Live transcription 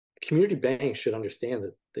community banks should understand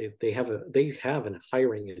that they have a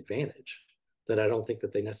hiring advantage that I don't think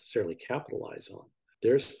that they necessarily capitalize on.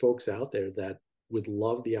 There's folks out there that would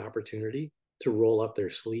love the opportunity to roll up their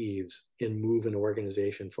sleeves and move an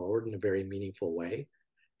organization forward in a very meaningful way.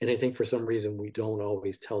 And I think for some reason we don't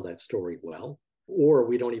always tell that story well, or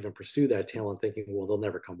we don't even pursue that talent thinking, well, they'll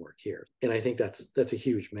never come work here. And I think that's a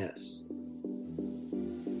huge miss.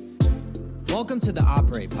 Welcome to the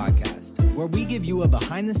Operate Podcast, where we give you a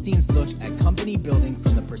behind-the-scenes look at company building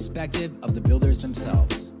from the perspective of the builders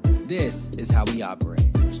themselves. This is how we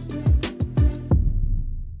operate.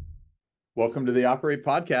 Welcome to the Operate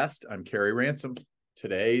Podcast. I'm Kerry Ransom.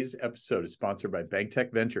 Today's episode is sponsored by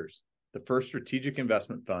BankTech Ventures, the first strategic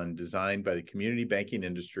investment fund designed by the community banking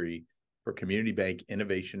industry for community bank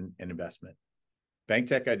innovation and investment.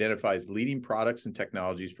 BankTech identifies leading products and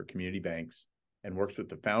technologies for community banks and works with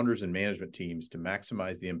the founders and management teams to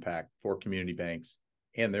maximize the impact for community banks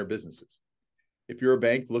and their businesses. If you're a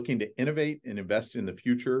bank looking to innovate and invest in the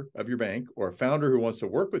future of your bank, or a founder who wants to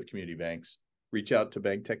work with community banks, reach out to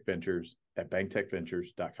BankTech Ventures at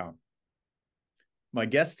banktechventures.com. My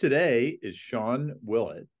guest today is Sean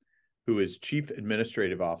Willett, who is Chief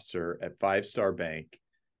Administrative Officer at 5 Star Bank,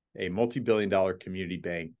 a multi-billion-dollar community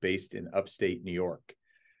bank based in upstate New York.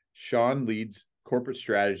 Sean leads corporate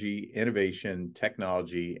strategy, innovation,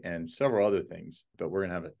 technology, and several other things, but we're going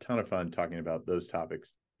to have a ton of fun talking about those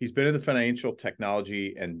topics. He's been in the financial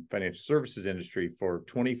technology and financial services industry for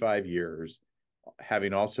 25 years,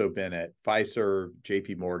 having also been at Fiserv,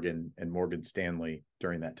 JP Morgan, and Morgan Stanley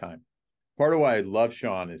during that time. Part of why I love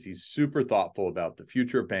Sean is he's super thoughtful about the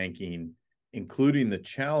future of banking, including the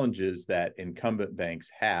challenges that incumbent banks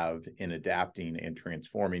have in adapting and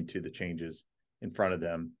transforming to the changes in front of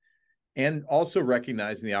them, and also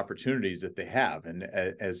recognizing the opportunities that they have. And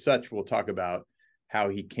as such, we'll talk about how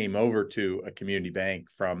he came over to a community bank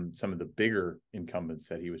from some of the bigger incumbents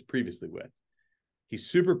that he was previously with. He's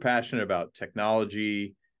super passionate about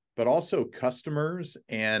technology, but also customers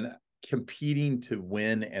and competing to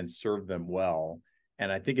win and serve them well.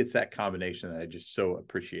 And I think it's that combination that I just so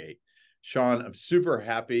appreciate. Sean, I'm super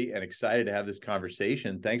happy and excited to have this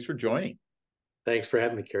conversation. Thanks for joining. Thanks for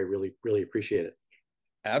having me, Kerry. Really, really appreciate it.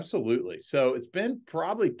 Absolutely. So it's been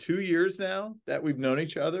probably 2 years now that we've known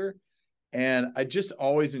each other. And I just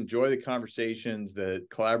always enjoy the conversations, the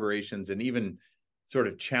collaborations, and even sort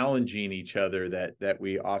of challenging each other that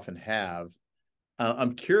we often have.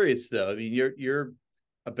 I'm curious, though. I mean, you're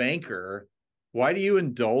a banker. Why do you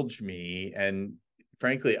indulge me and,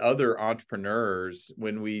 frankly, other entrepreneurs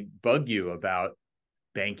when we bug you about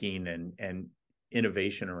banking and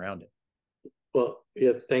innovation around it? Well,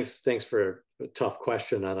 yeah, thanks for a tough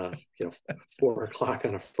question on a 4 o'clock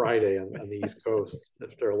on a Friday on the East Coast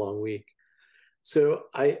after a long week. So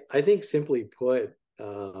I think simply put,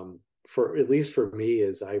 for at least for me,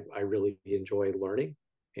 is I really enjoy learning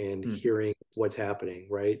and hearing what's happening,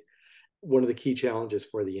 right? One of the key challenges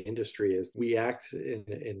for the industry is we act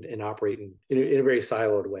and operate in a very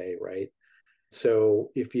siloed way, right?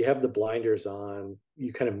 So if you have the blinders on,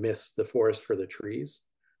 you kind of miss the forest for the trees.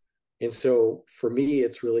 And so for me,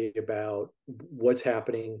 it's really about what's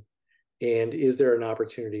happening and is there an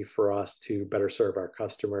opportunity for us to better serve our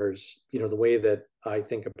customers? The way that I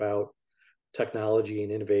think about technology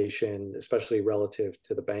and innovation, especially relative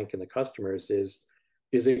to the bank and the customers, is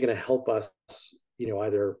it going to help us,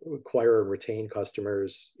 either acquire and retain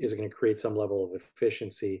customers? Is it going to create some level of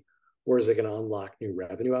efficiency, or is it going to unlock new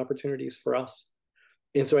revenue opportunities for us?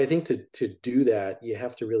 And so I think to do that, you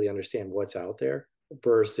have to really understand what's out there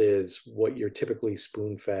versus what you're typically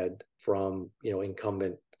spoon-fed from,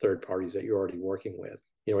 incumbent third parties that you're already working with.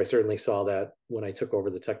 I certainly saw that when I took over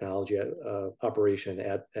the technology operation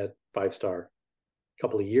at 5 Star a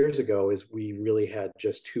couple of years ago, is we really had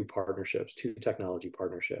just two technology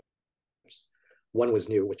partnerships. One was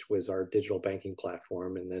new, which was our digital banking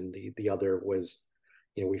platform. And then the other was,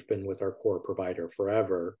 we've been with our core provider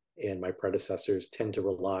forever. And my predecessors tend to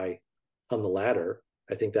rely on the latter.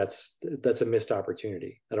 I think that's a missed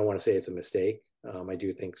opportunity. I don't want to say it's a mistake. I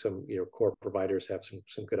do think some core providers have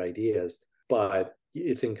some good ideas, but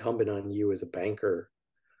it's incumbent on you as a banker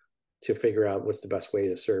to figure out what's the best way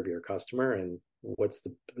to serve your customer and what's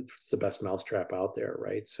the best mousetrap out there,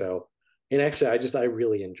 right? So, and actually, I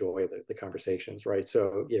really enjoy the conversations, right?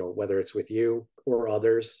 So whether it's with you or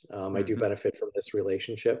others, I do benefit from this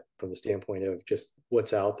relationship from the standpoint of just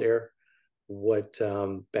what's out there, what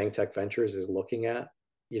BankTech Ventures is looking at.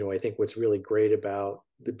 I think what's really great about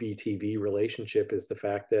the BTV relationship is the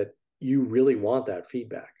fact that you really want that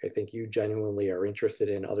feedback. I think you genuinely are interested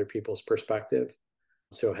in other people's perspective.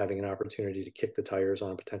 So having an opportunity to kick the tires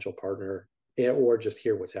on a potential partner or just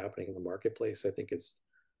hear what's happening in the marketplace. I think is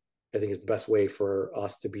the best way for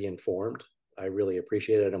us to be informed. I really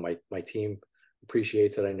appreciate it, and my team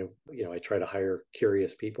appreciates it. I know, I try to hire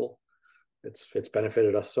curious people. It's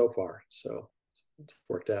benefited us so far, so it's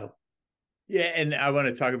worked out. Yeah, and I want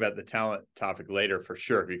to talk about the talent topic later for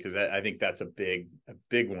sure, because I think that's a big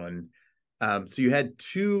one. So you had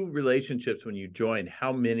 2 relationships when you joined.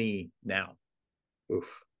 How many now?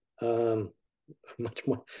 Oof. Much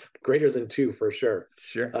more, greater than 2 for sure.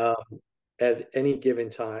 Sure. At any given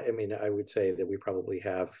time, I mean, I would say that we probably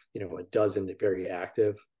have, a dozen very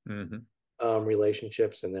active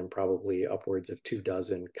relationships, and then probably upwards of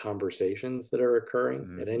 24 conversations that are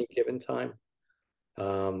occurring at any given time.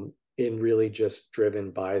 And really just driven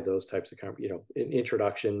by those types of,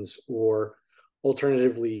 introductions, or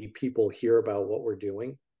alternatively, people hear about what we're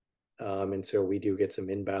doing. And so we do get some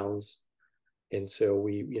inbounds. And so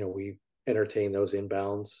we entertain those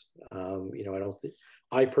inbounds.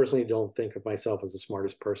 I personally don't think of myself as the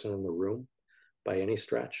smartest person in the room by any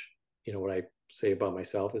stretch. What I say about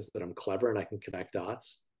myself is that I'm clever and I can connect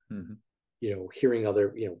dots. Hearing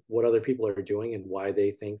what other people are doing and why they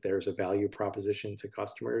think there's a value proposition to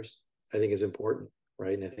customers, I think is important,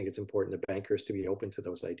 right? And I think it's important to bankers to be open to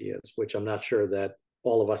those ideas, which I'm not sure that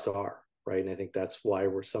all of us are, right? And I think that's why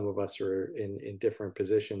some of us are in different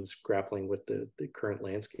positions grappling with the current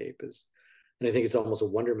landscape is. And I think it's almost a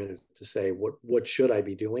wonderment to say, what should I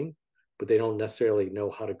be doing? But they don't necessarily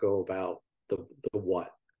know how to go about the what,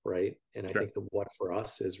 right? And I think the what for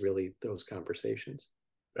us is really those conversations.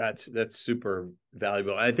 That's super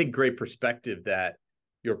valuable. And I think great perspective that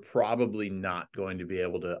you're probably not going to be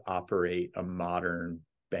able to operate a modern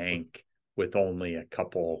bank with only a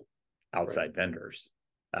couple outside vendors.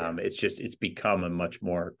 It's become a much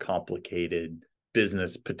more complicated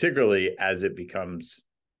business, particularly as it becomes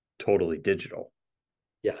totally digial.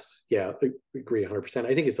 Yes. Yeah. I agree 100%.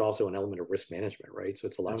 I think it's also an element of risk management, right? So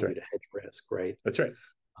it's allowing you to hedge risk, right? That's right.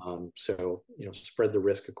 So, spread the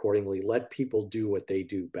risk accordingly, let people do what they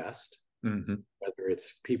do best, whether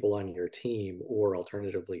it's people on your team or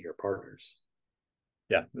alternatively your partners.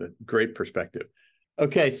 Yeah. Great perspective.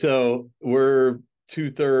 Okay. So we're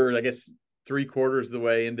 2/3, I guess 3/4 of the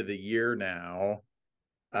way into the year now.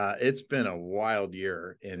 It's been a wild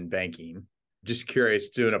year in banking. Just curious,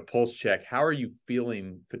 doing a pulse check, how are you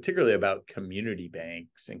feeling particularly about community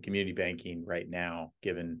banks and community banking right now,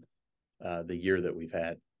 given the year that we've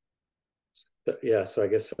had? Yeah, so I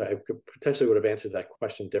guess I potentially would have answered that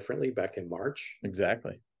question differently back in March.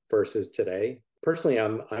 Exactly. Versus today. Personally,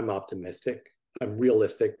 I'm optimistic. I'm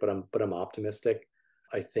realistic, but I'm optimistic.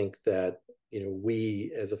 I think that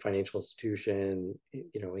we as a financial institution,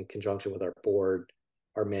 in conjunction with our board,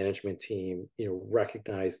 our management team,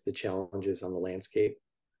 recognize the challenges on the landscape,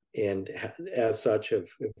 and as such have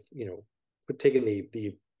taken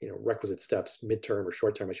the requisite steps, midterm or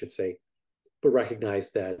short term, I should say, but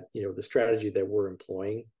recognize that the strategy that we're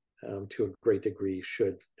employing to a great degree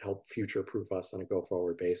should help future-proof us on a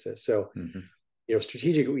go-forward basis. So,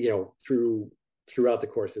 strategic, throughout the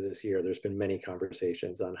course of this year, there's been many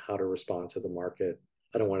conversations on how to respond to the market.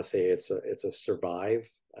 I don't want to say it's a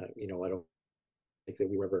survive. I don't think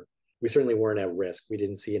that we certainly weren't at risk. We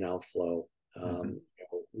didn't see an outflow.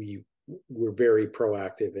 We were very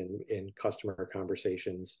proactive in customer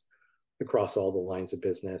conversations across all the lines of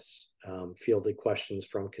business, fielded questions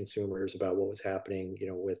from consumers about what was happening,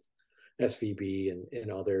 with SVB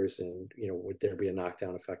and others, and would there be a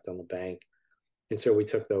knockdown effect on the bank? And so we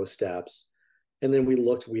took those steps, and then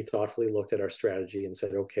we thoughtfully looked at our strategy and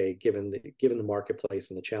said, okay, given the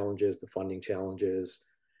marketplace and the challenges, the funding challenges,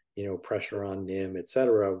 pressure on NIM, et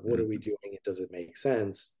cetera, what are we doing? And does it make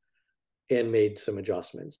sense? And made some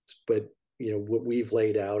adjustments. But what we've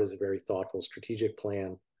laid out is a very thoughtful strategic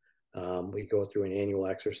plan. We go through an annual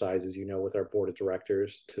exercise, as with our board of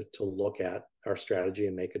directors to look at our strategy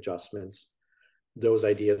and make adjustments. Those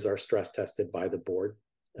ideas are stress tested by the board,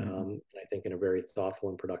 I think in a very thoughtful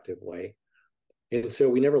and productive way. And so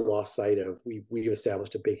we never lost sight of, we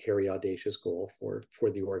established a big, hairy, audacious goal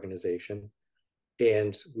for the organization.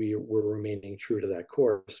 And we're remaining true to that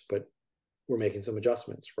course, but we're making some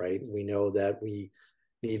adjustments, right? We know that we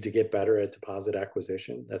need to get better at deposit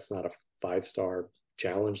acquisition. That's not a 5-star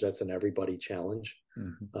challenge. That's an everybody challenge.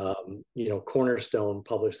 Cornerstone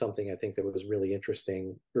published something I think that was really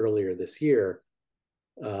interesting earlier this year,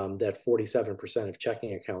 that 47% of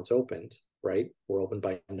checking accounts opened, right, were opened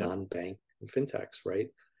by non-bank and fintechs, right?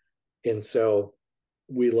 And so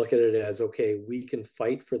we look at it as, okay, we can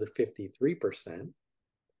fight for the 53%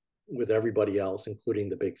 with everybody else, including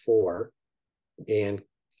the big four, and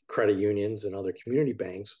credit unions and other community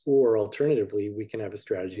banks, or alternatively, we can have a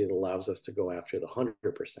strategy that allows us to go after the 100%.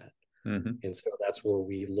 Mm-hmm. And so that's where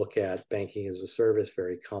we look at banking as a service,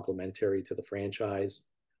 very complementary to the franchise,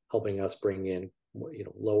 helping us bring in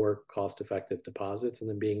lower cost-effective deposits, and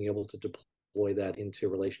then being able to deploy that into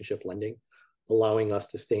relationship lending, allowing us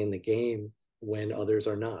to stay in the game when others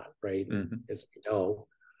are not, right? Mm-hmm. As we know,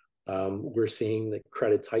 we're seeing the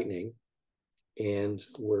credit tightening, and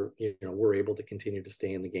we're able to continue to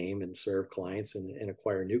stay in the game and serve clients and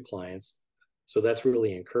acquire new clients. So that's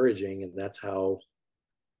really encouraging, and that's how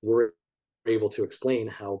we're able to explain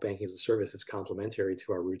how banking as a service is complementary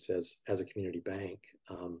to our roots as a community bank.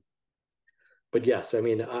 But yes, I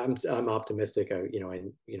mean, I'm optimistic. I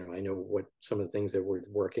know what some of the things that we're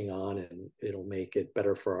working on, and it'll make it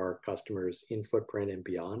better for our customers in footprint and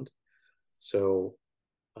beyond. So,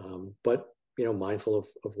 but mindful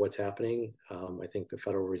of what's happening. I think the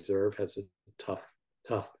Federal Reserve has a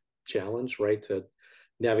tough challenge, right, to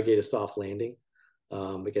navigate a soft landing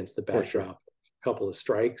against the backdrop of a couple of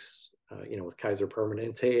strikes, with Kaiser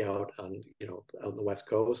Permanente out on the West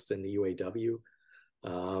Coast and the UAW.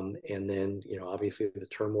 And then, obviously the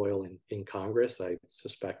turmoil in Congress, I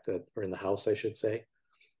suspect that, or in the House, I should say.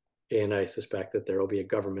 And I suspect that there will be a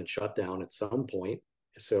government shutdown at some point.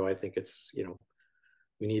 So I think it's,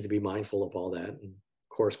 we need to be mindful of all that and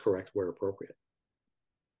course correct where appropriate.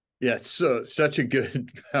 Yeah, so such a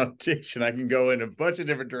good foundation. I can go in a bunch of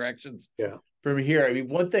different directions from here. I mean,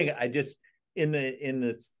 one thing I just, in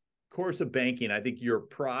the course of banking, I think your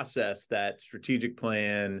process, that strategic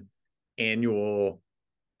plan, annual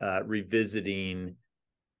revisiting,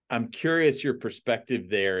 I'm curious your perspective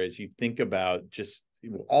there as you think about just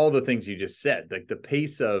all the things you just said, like the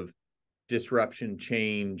pace of disruption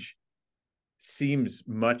change seems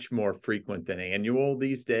much more frequent than annual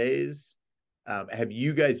these days. Have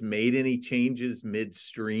you guys made any changes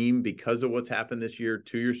midstream because of what's happened this year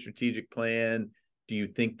to your strategic plan? Do you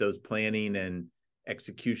think those planning and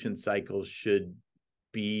execution cycles should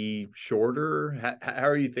be shorter? How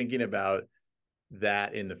are you thinking about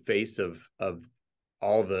that in the face of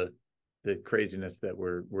all the craziness that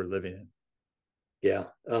we're living in? Yeah.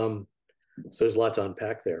 So there's a lot to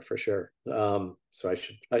unpack there for sure. So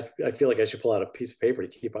I feel like I should pull out a piece of paper to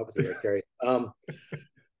keep up with you there, Carrie.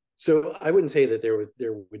 So I wouldn't say that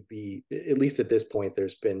there would be, at least at this point,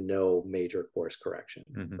 there's been no major course correction,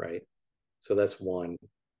 right? So that's one.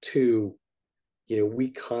 Two, we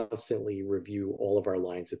constantly review all of our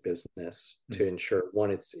lines of business to ensure,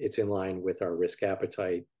 one, it's in line with our risk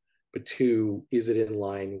appetite, but two, is it in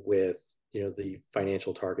line with the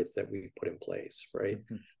financial targets that we've put in place, right?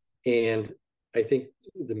 And I think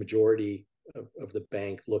the majority of the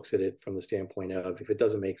bank looks at it from the standpoint of, if it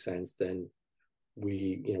doesn't make sense, then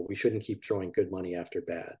we shouldn't keep throwing good money after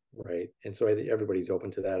bad, right? And so I think everybody's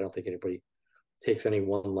open to that. I don't think anybody takes any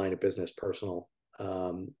one line of business personal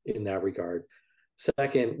in that regard.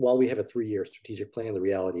 Second, while we have a 3-year strategic plan, the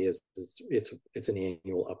reality is it's an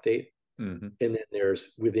annual update. And then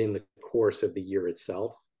there's, within the course of the year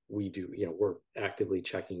itself, we're actively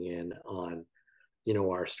checking in on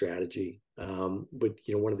our strategy. But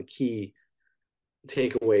one of the key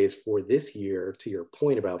takeaways for this year, to your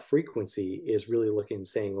point about frequency, is really looking and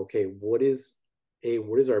saying, okay, what is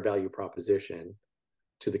our value proposition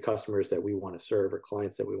to the customers that we want to serve, or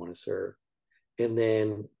clients that we want to serve? And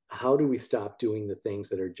then how do we stop doing the things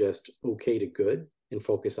that are just okay to good and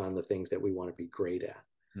focus on the things that we want to be great at?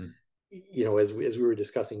 As we were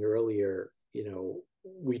discussing earlier,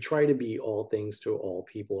 we try to be all things to all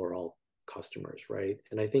people, or all customers, right?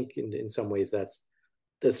 And I think in some ways that's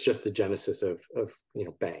just the genesis of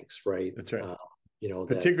banks, right? That's right.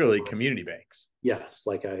 Particularly community banks. Yes,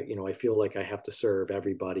 like I feel like I have to serve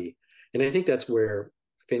everybody, and I think that's where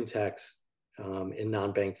fintechs and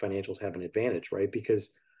non-bank financials have an advantage, right?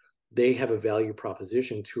 Because they have a value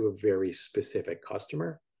proposition to a very specific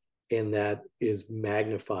customer, and that is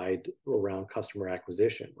magnified around customer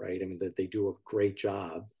acquisition, right? I mean, that they do a great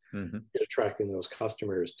job at attracting those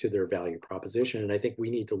customers to their value proposition. And I think we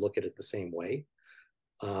need to look at it the same way.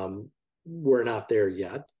 We're not there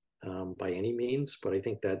yet by any means, but I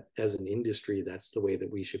think that as an industry, that's the way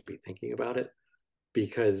that we should be thinking about it,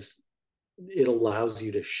 because it allows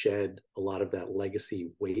you to shed a lot of that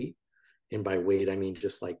legacy weight. And by weight, I mean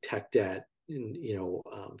just like tech debt in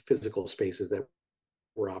physical spaces that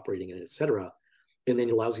we're operating in, et cetera. And then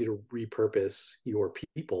it allows you to repurpose your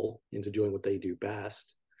people into doing what they do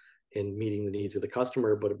best and meeting the needs of the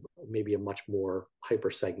customer, but maybe a much more hyper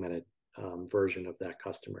segmented version of that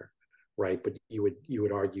customer, right? But you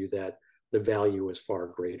would argue that the value is far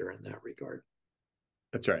greater in that regard.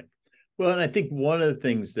 That's right. Well, and I think one of the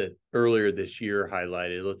things that earlier this year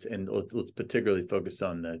highlighted, let's particularly focus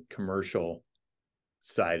on the commercial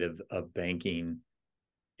side of banking,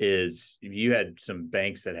 is you had some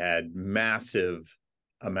banks that had massive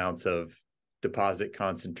amounts of deposit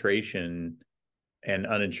concentration and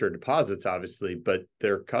uninsured deposits, obviously, but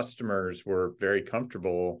their customers were very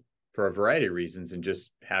comfortable for a variety of reasons and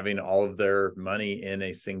just having all of their money in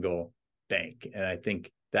a single bank. And I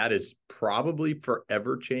think that is probably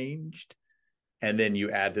forever changed. And then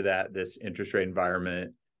you add to that this interest rate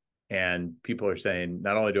environment, and people are saying,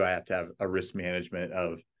 not only do I have to have a risk management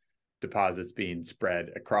of deposits being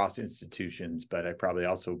spread across institutions, but I probably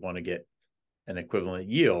also want to get an equivalent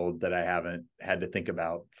yield that I haven't had to think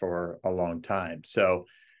about for a long time. So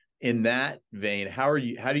in that vein, how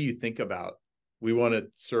do you think about, we want to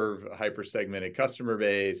serve a hyper segmented customer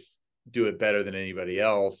base, do it better than anybody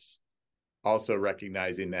else, also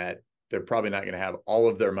recognizing that they're probably not going to have all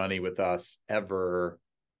of their money with us ever.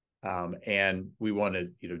 And we want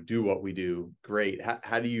to, do what we do great.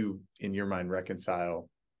 How do you, in your mind, reconcile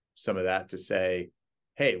some of that to say,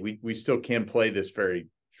 hey, we still can play this very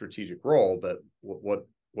strategic role, but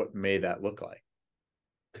what may that look like?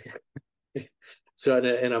 So,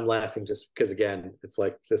 and I'm laughing just because, again, it's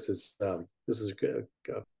like this is a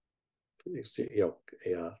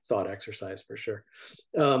thought exercise for sure.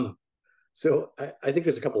 So I think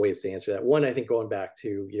there's a couple ways to answer that. One, I think going back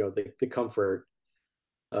to the comfort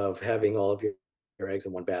of having all of your eggs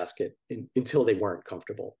in one basket until they weren't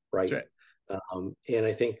comfortable, right? That's right. And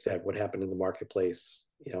I think that what happened in the marketplace,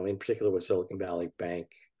 in particular with Silicon Valley Bank,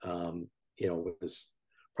 was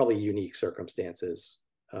probably unique circumstances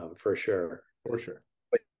for sure. For sure.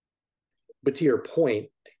 But to your point,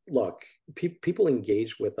 look, people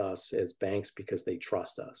engage with us as banks because they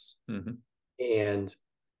trust us. Mm-hmm. And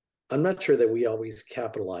I'm not sure that we always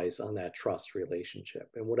capitalize on that trust relationship.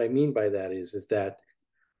 And what I mean by that is that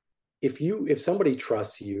if somebody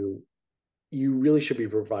trusts you, you really should be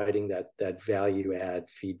providing that value add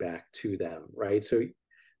feedback to them, right? So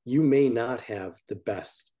you may not have the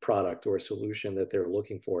best product or solution that they're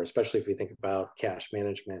looking for, especially if you think about cash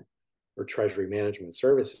management or treasury management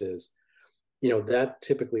services. That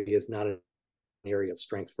typically is not an area of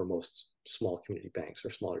strength for most small community banks or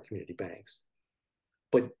smaller community banks.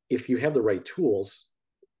 But if you have the right tools,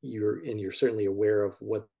 you're certainly aware of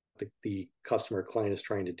what the customer client is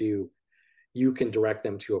trying to do, you can direct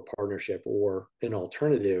them to a partnership or an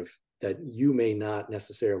alternative that you may not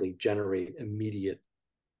necessarily generate immediate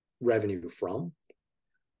revenue from.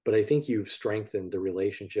 But I think you've strengthened the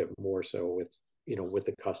relationship more so with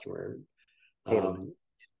the customer. Totally.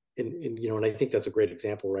 And I think that's a great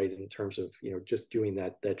example, right? In terms of, just doing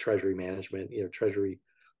that treasury management, treasury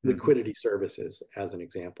liquidity services as an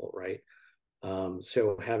example, right?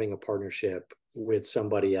 So having a partnership with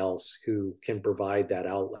somebody else who can provide that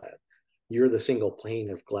outlet, you're the single pane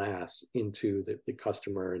of glass into the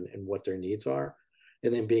customer and what their needs are.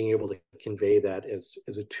 And then being able to convey that as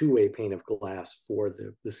a two-way pane of glass for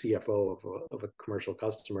the CFO of a commercial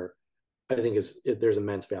customer, I think there's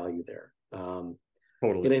immense value there.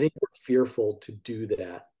 Totally. And I think we're fearful to do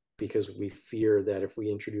that because we fear that if we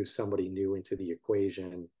introduce somebody new into the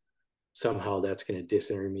equation, somehow that's going to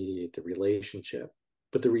disintermediate the relationship.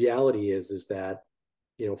 But the reality is that,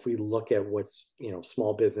 if we look at what's,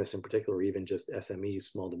 small business in particular, even just SMEs,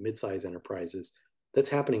 small to mid-sized enterprises, that's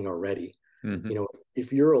happening already. Mm-hmm.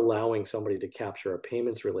 If you're allowing somebody to capture a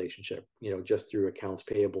payments relationship, just through accounts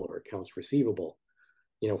payable or accounts receivable,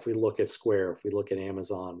 if we look at Square, if we look at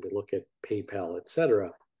Amazon, we look at PayPal, et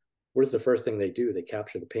cetera, what is the first thing they do? They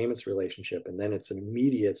capture the payments relationship, and then it's an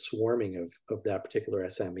immediate swarming of that particular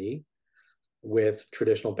SME with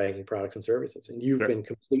traditional banking products and services. And you've been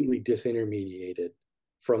completely disintermediated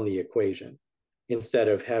from the equation instead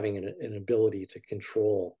of having an ability to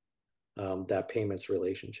control that payments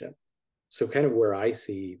relationship. So kind of where I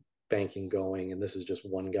see banking going, and this is just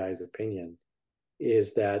one guy's opinion,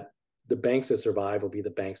 is that the banks that survive will be the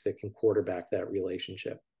banks that can quarterback that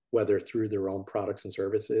relationship, whether through their own products and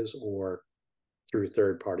services or through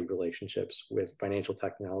third-party relationships with financial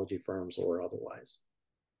technology firms or otherwise.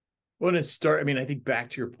 Well, I think back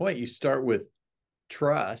to your point, you start with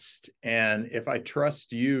trust. And if I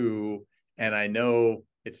trust you, and I know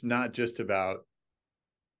it's not just about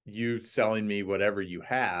you selling me whatever you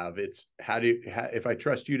have, it's if I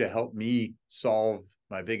trust you to help me solve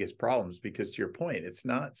my biggest problems, because to your point, it's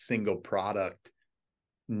not single product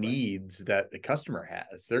needs that the customer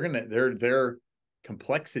has. Their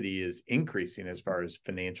complexity is increasing as far as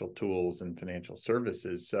financial tools and financial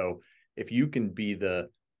services. So if you can be the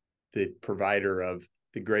provider of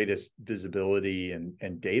the greatest visibility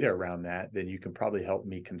and data around that, then you can probably help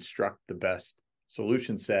me construct the best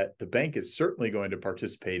solution set. The bank is certainly going to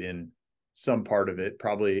participate in some part of it,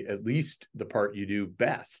 probably at least the part you do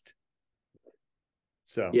best.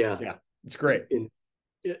 So yeah, it's great.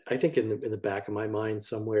 I think in the back of my mind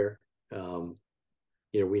somewhere,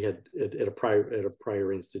 we had at a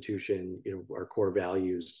prior institution, our core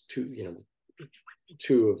values,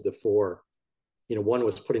 two of the four, one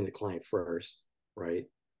was putting the client first, right?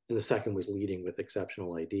 And the second was leading with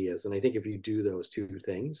exceptional ideas. And I think if you do those two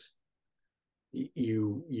things,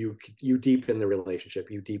 you deepen the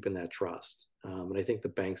relationship, you deepen that trust. And I think the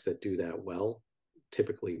banks that do that well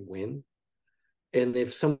typically win. And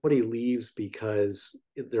if somebody leaves because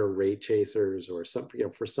they're rate chasers or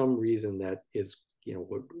for some reason that is,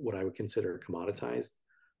 what I would consider commoditized,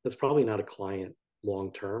 that's probably not a client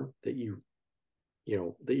long term that you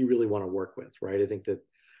really want to work with, right? I think that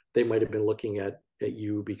they might have been looking at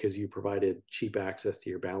you because you provided cheap access to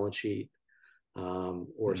your balance sheet,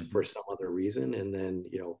 or for some other reason, and then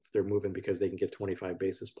if they're moving because they can get 25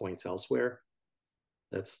 basis points elsewhere,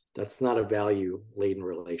 that's not a value laden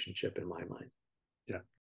relationship in my mind. Yeah.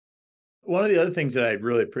 One of the other things that I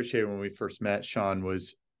really appreciated when we first met, Sean,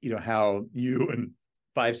 was how you and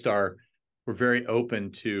Five Star were very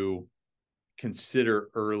open to consider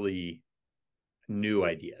early new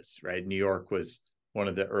ideas, right? New York was one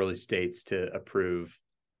of the early states to approve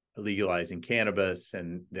legalizing cannabis.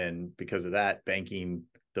 And then because of that, banking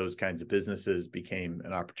those kinds of businesses became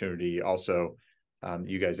an opportunity. Also,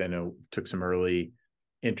 you guys, I know, took some early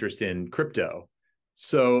interest in crypto.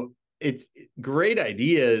 So it's great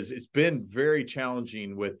ideas. It's been very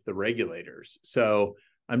challenging with the regulators. So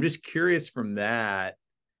I'm just curious from that,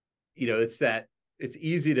 it's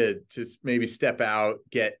easy to maybe step out,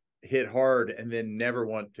 get hit hard, and then never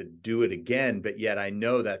want to do it again. But yet I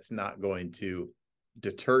know that's not going to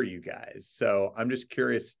deter you guys. So I'm just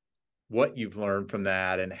curious what you've learned from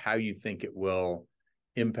that and how you think it will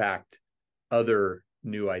impact other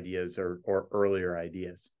new ideas or earlier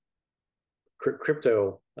ideas.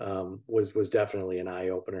 Crypto was definitely an eye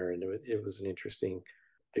opener, and it was an interesting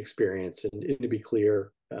experience. And to be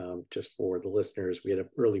clear, just for the listeners, we had an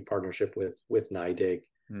early partnership with NYDIG,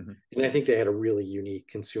 and I think they had a really unique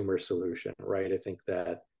consumer solution, right? I think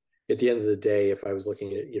that at the end of the day, if I was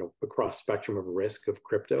looking at across spectrum of risk of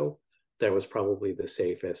crypto, that was probably the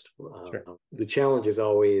safest. Sure. The challenge is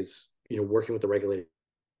always working with the regulators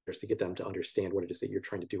to get them to understand what it is that you're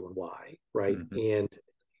trying to do and why, right? And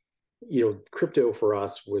crypto for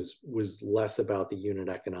us was less about the unit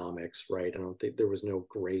economics, right? I don't think there was no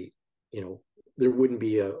great, there wouldn't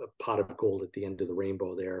be a pot of gold at the end of the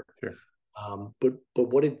rainbow there. Sure. But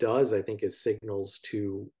what it does, I think, is signals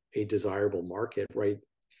to a desirable market, right?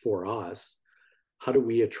 For us, how do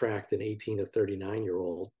we attract an 18 to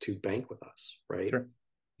 39-year-old to bank with us, right? Sure.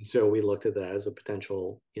 And so we looked at that as a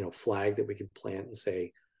potential, flag that we could plant and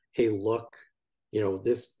say, hey, look,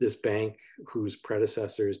 this bank whose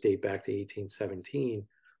predecessors date back to 1817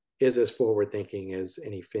 is as forward thinking as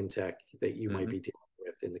any fintech that you might be dealing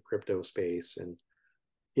with in the crypto space. And,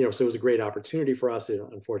 so it was a great opportunity for us.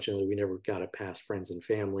 And unfortunately, we never got it past friends and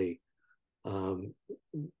family,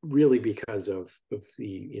 really because of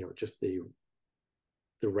the, just the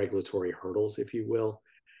regulatory hurdles, if you will.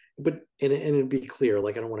 But and be clear,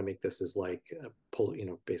 like, I don't want to make this as like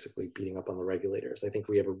basically beating up on the regulators. I think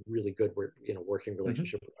we have a really good working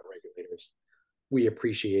relationship with our regulators. We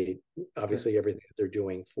appreciate obviously everything that they're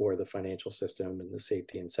doing for the financial system and the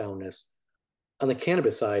safety and soundness. On the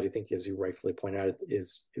cannabis side, I think, as you rightfully point out,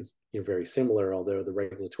 is very similar, although the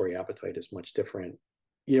regulatory appetite is much different.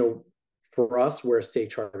 For us, we're a state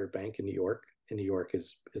chartered bank in New York, and New York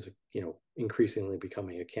is increasingly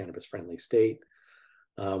becoming a cannabis friendly state.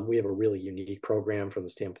 We have a really unique program from the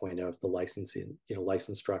standpoint of the licensing,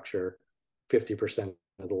 license structure. 50%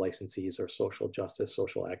 of the licensees are social justice,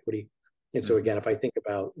 social equity. And so again, if I think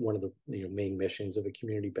about one of the main missions of a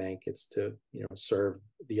community bank, it's to serve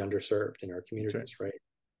the underserved in our communities, right?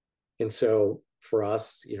 And so for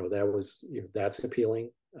us, that was that's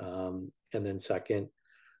appealing. And then second,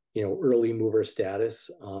 early mover status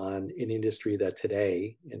on an industry that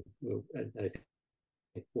today, and I think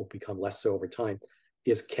it will become less so over time,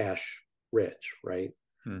 is cash rich, right?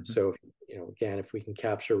 So again, if we can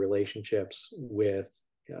capture relationships with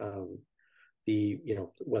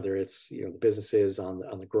whether it's the businesses on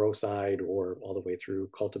the grow side or all the way through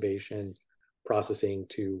cultivation, processing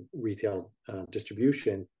to retail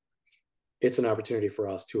distribution, it's an opportunity for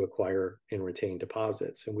us to acquire and retain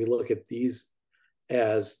deposits. And we look at these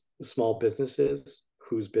as small businesses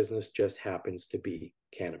whose business just happens to be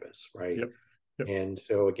cannabis, right? Yep. And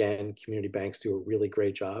so again, community banks do a really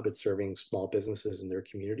great job at serving small businesses in their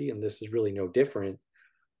community. And this is really no different,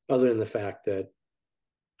 other than the fact that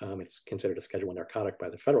it's considered a Schedule I narcotic by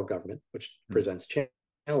the federal government, which presents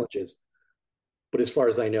challenges. But as far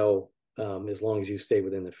as I know, as long as you stay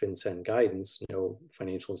within the FinCEN guidance, no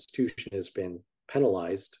financial institution has been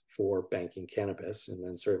penalized for banking cannabis. And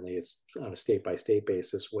then certainly it's on a state-by-state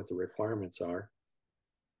basis what the requirements are.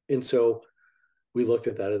 And so we looked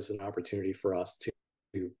at that as an opportunity for us to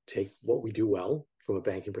take what we do well from a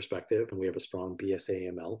banking perspective, and we have a strong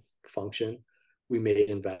BSA/AML function. We made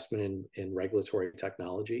investment in regulatory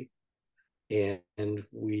technology, and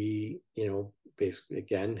we, basically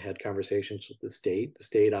again had conversations with the state. The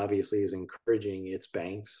state obviously is encouraging its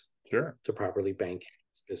banks to properly bank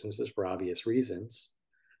its businesses for obvious reasons.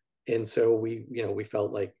 And so we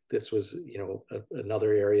felt like this was,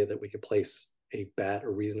 another area that we could place a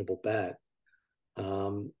reasonable bet,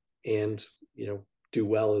 and do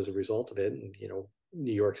well as a result of it. And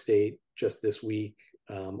New York State just this week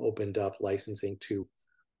opened up licensing to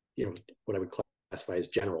what I would classify as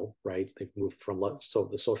general, right? They've moved from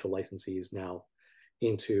the social licensees now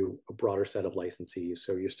into a broader set of licensees.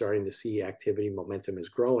 So you're starting to see activity, momentum is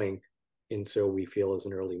growing, and so we feel as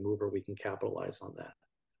an early mover we can capitalize on that.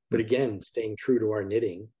 But again, staying true to our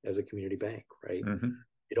knitting as a community bank, right?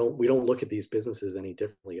 We don't look at these businesses any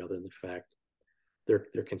differently, other than the fact they're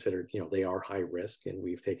considered, they are high risk, and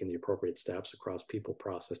we've taken the appropriate steps across people,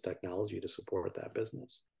 process, technology to support that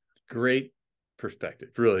business. Great perspective.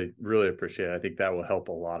 Really, really appreciate it. I think that will help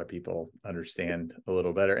a lot of people understand a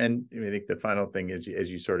little better. And I think the final thing is, as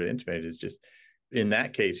you sort of intimated, is just in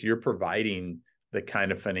that case, you're providing the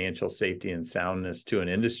kind of financial safety and soundness to an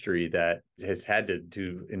industry that has had to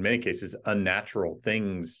do, in many cases, unnatural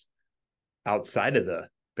things outside of the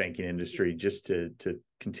banking industry just to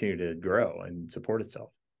continue to grow and support itself.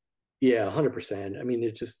 Yeah, 100%. I mean,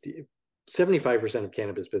 it's just 75% of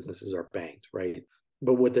cannabis businesses are banked, right?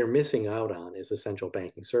 But what they're missing out on is essential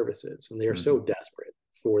banking services, and they are so desperate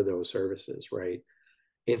for those services, right?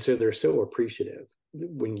 And so they're so appreciative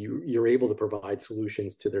when you're able to provide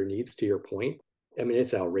solutions to their needs. To your point, I mean,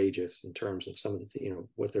 it's outrageous in terms of some of the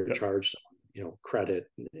what they're charged on, credit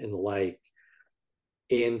and the like.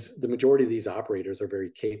 And the majority of these operators are very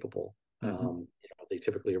capable. They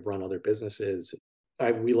typically have run other businesses.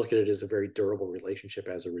 We look at it as a very durable relationship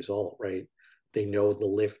as a result, right? They know the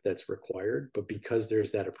lift that's required, but because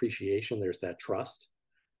there's that appreciation, there's that trust,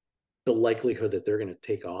 the likelihood that they're going to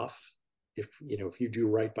take off if you do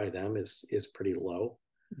right by them is pretty low.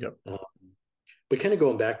 Yep. But kind of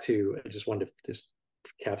going back to, I just wanted to just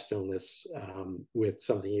capstone this with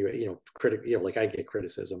something like I get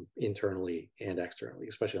criticism internally and externally,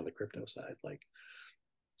 especially on the crypto side. Like,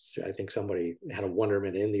 I think somebody had a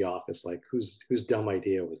wonderment in the office, like, whose dumb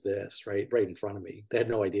idea was this, right in front of me. They had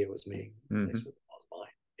no idea it was me. I said, well,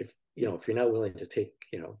 it was mine. If you're not willing to take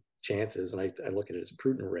chances, and I look at it as a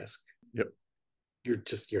prudent risk,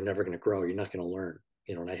 you're never going to grow. You're not going to learn.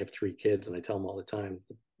 And I have 3 kids, and I tell them all the time,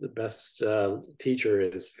 the best teacher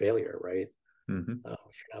is failure, right? If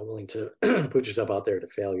you're not willing to put yourself out there to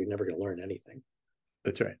fail, you're never going to learn anything.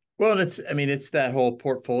 That's right. Well, and it's that whole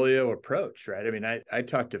portfolio approach, right? I mean, I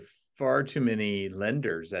talk to far too many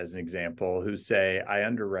lenders, as an example, who say, I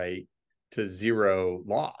underwrite to 0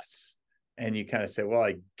 loss. And you kind of say, well,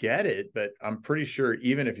 I get it, but I'm pretty sure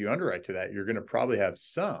even if you underwrite to that, you're going to probably have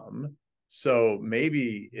some. So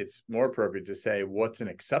maybe it's more appropriate to say, what's an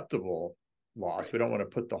acceptable loss? Right. We don't want to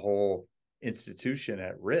put the whole institution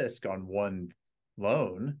at risk on one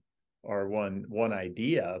loan or one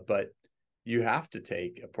idea, but you have to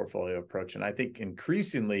take a portfolio approach. And I think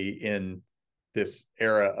increasingly in this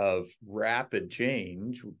era of rapid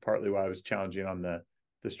change, partly why I was challenging on the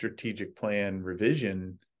strategic plan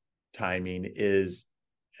revision timing, is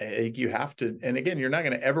I think you have to, and again, you're not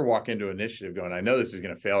going to ever walk into an initiative going, I know this is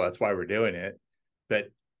going to fail, that's why we're doing it. But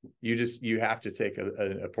you have to take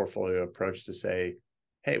a portfolio approach to say,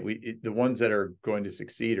 hey, the ones that are going to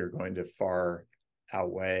succeed are going to far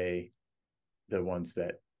outweigh the ones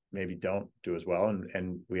that maybe don't do as well,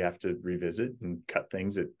 and we have to revisit and cut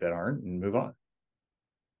things that aren't and move on.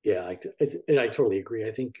 Yeah, and I totally agree.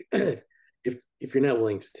 I think if you're not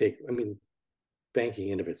willing to take, I mean, banking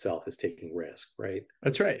in of itself is taking risk, right?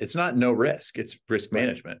 That's right. It's not no risk, it's risk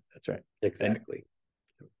management. That's right. Exactly.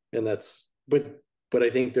 And that's, but I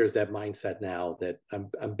think there's that mindset now that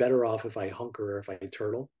I'm better off if I hunker or if I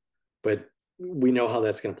turtle, but we know how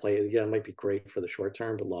that's going to play. Yeah, it might be great for the short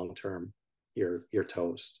term, but long term, you're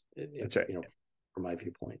toast. That's right. From my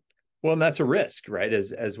viewpoint. Well, and that's a risk, right?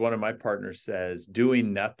 As one of my partners says,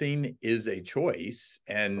 doing nothing is a choice.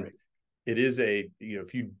 And it is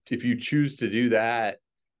if you choose to do that,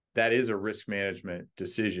 that is a risk management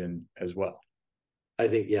decision as well. I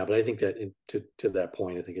think, yeah, but I think that to that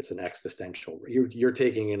point, I think it's an existential. You're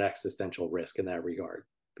taking an existential risk in that regard.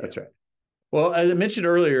 That's right. Well, as I mentioned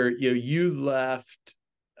earlier, you left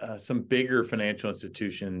some bigger financial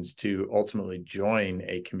institutions to ultimately join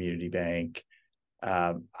a community bank.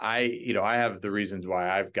 I have the reasons why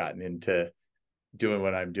I've gotten into doing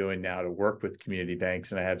what I'm doing now to work with community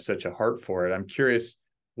banks, and I have such a heart for it. I'm curious,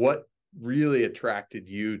 what really attracted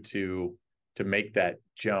you to make that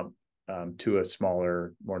jump to a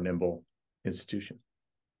smaller, more nimble institution?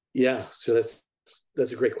 Yeah, so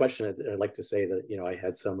that's a great question. I'd like to say that I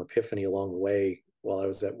had some epiphany along the way while I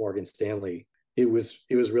was at Morgan Stanley. It was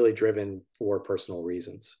really driven for personal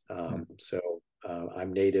reasons.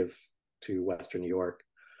 I'm native to Western New York.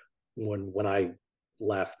 When I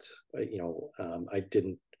left, I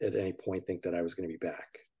didn't at any point think that I was going to be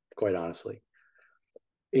back, quite honestly.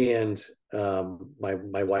 And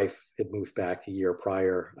my wife had moved back a year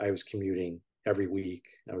prior. I was commuting every week.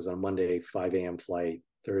 I was on a Monday 5 a.m. flight,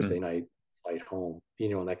 Thursday night flight home.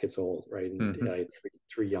 And that gets old, right? And I had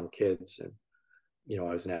three young kids, and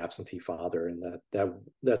I was an absentee father, and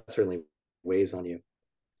that certainly weighs on you.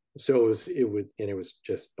 So it was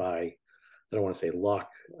just by, I don't want to say luck,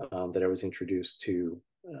 that I was introduced to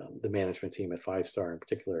the management team at Five Star, in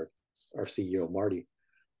particular our CEO Marty,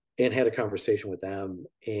 and had a conversation with them.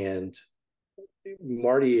 And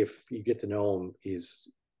Marty, if you get to know him, he's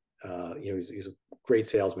a great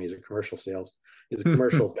salesman. He's a commercial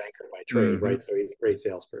banker by trade, right? So he's a great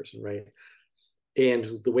salesperson, right?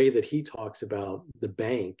 And the way that he talks about the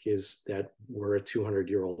bank is that we're a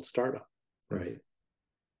 200-year-old startup, right?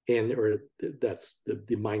 That's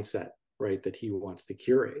the mindset, right, that he wants to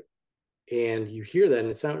curate. And you hear that, and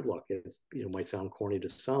it might sound corny to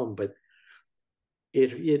some, but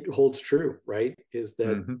it holds true, right? Is that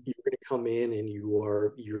you're going to come in and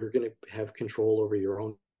you're going to have control over your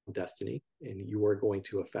own destiny, and you are going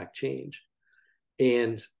to affect change.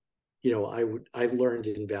 And I've learned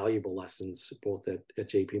invaluable lessons both at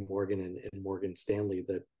JP Morgan and Morgan Stanley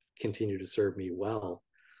that continue to serve me well.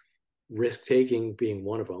 Risk taking being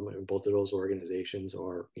one of them, and both of those organizations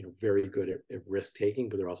are very good at risk taking,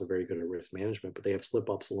 but they're also very good at risk management. But they have slip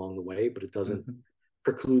ups along the way, but it doesn't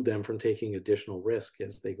preclude them from taking additional risk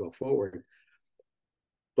as they go forward.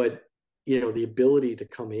 But the ability to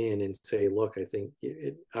come in and say, look, I think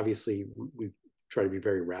obviously we try to be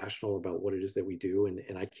very rational about what it is that we do.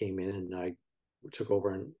 And I came in and I took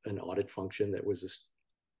over an audit function that was a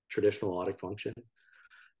traditional audit function.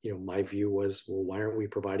 My view was, well, why aren't we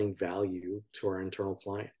providing value to our internal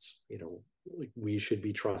clients? We should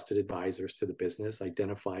be trusted advisors to the business,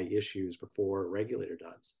 identify issues before a regulator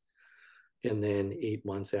does. And then 8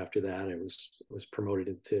 months after that, I was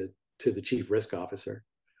promoted to the chief risk officer.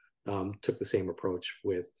 Took the same approach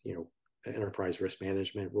with enterprise risk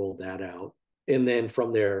management, rolled that out, and then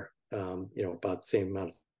from there, about the same amount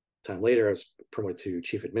of time later, I was promoted to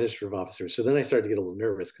chief administrative officer. So then I started to get a little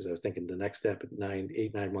nervous because I was thinking the next step at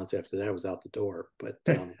 9 months after that was out the door. But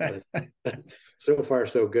so far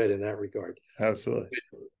so good in that regard. Absolutely.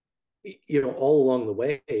 But, all along the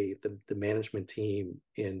way, the management team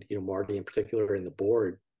and Marty in particular and the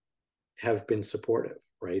board have been supportive,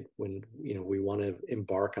 right? When we want to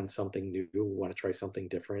embark on something new, we want to try something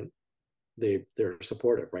different, they're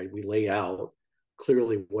supportive, right? We lay out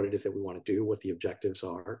clearly what it is that we want to do, what the objectives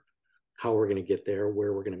are, how we're going to get there,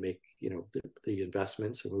 where we're going to make the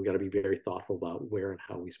investments, and we've got to be very thoughtful about where and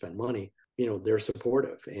how we spend money. They're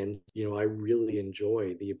supportive, and I really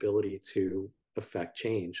enjoy the ability to affect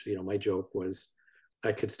change. My joke was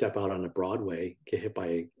I could step out on a Broadway, get hit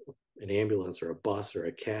by an ambulance or a bus or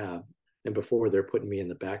a cab, and before they're putting me in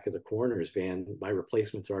the back of the coroner's van, my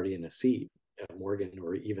replacement's already in a seat at Morgan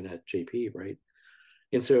or even at JP, right?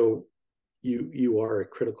 And so you are a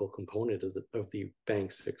critical component of the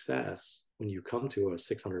bank's success when you come to a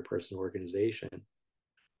 600-person organization.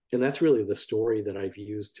 And that's really the story that I've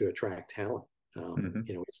used to attract talent.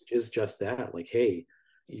 It's just that, like, hey,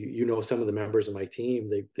 some of the members of my team,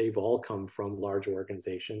 they've all come from large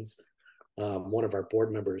organizations. One of our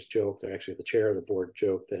board members joked, actually the chair of the board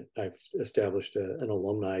joked, that I've established an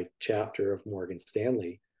alumni chapter of Morgan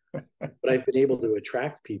Stanley, but I've been able to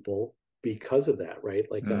attract people because of that, right?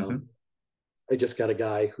 Like, I just got a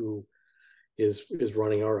guy who is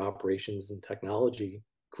running our operations and technology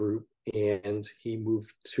group, and he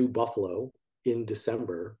moved to Buffalo in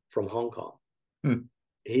December from Hong Kong.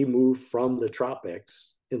 He moved from the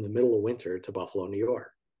tropics in the middle of winter to Buffalo, New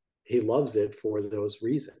York. He loves it for those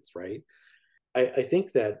reasons, right? I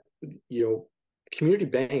think that, community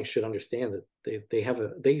banks should understand that they have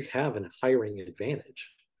a hiring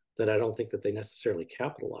advantage that I don't think that they necessarily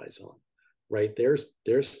capitalize on, right?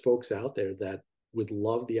 There's folks out there that would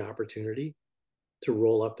love the opportunity to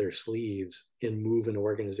roll up their sleeves and move an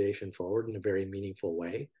organization forward in a very meaningful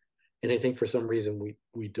way. And I think for some reason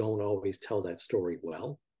we don't always tell that story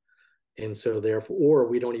well. And so therefore, or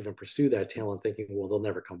we don't even pursue that talent thinking, well, they'll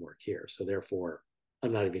never come work here. So therefore,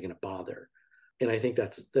 I'm not even going to bother. And I think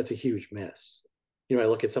that's a huge miss. I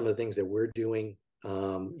look at some of the things that we're doing,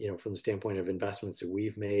 from the standpoint of investments that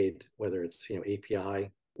we've made, whether it's,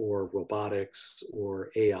 API or robotics or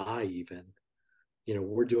AI even,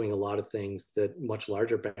 we're doing a lot of things that much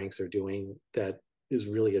larger banks are doing that is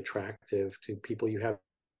really attractive to people you have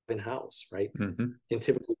in-house, right? Mm-hmm. And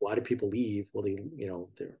typically, why do people leave? Well,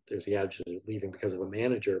 there's the adage that they're leaving because of a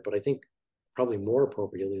manager, but I think probably more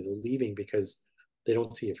appropriately, they're leaving because they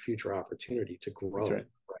don't see a future opportunity to grow. That's right.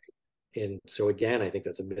 And so again, I think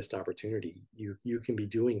that's a missed opportunity. You can be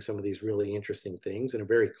doing some of these really interesting things in a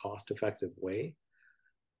very cost-effective way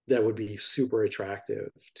that would be super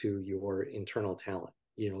attractive to your internal talent.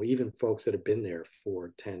 Even folks that have been there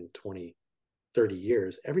for 10, 20, 30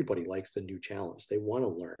 years, everybody likes the new challenge. They want to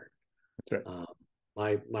learn. That's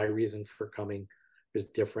right. My reason for coming is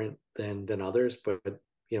different than others, but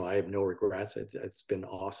I have no regrets. It's been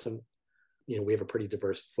awesome. We have a pretty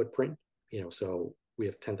diverse footprint. So we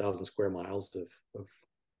have 10,000 square miles of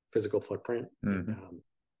physical footprint. Mm-hmm.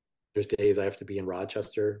 There's days I have to be in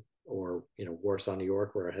Rochester or Warsaw, New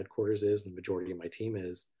York, where our headquarters is, and the majority of my team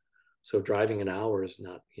is. So driving an hour is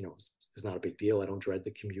not a big deal. I don't dread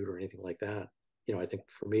the commute or anything like that. I think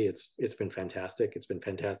for me it's been fantastic. It's been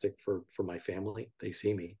fantastic for my family. They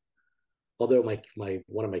see me. Although my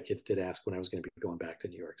one of my kids did ask when I was going to be going back to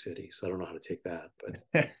New York City, so I don't know how to take that.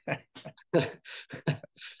 But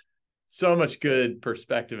so much good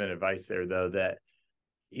perspective and advice there, though, that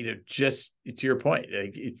just to your point,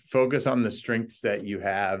 focus on the strengths that you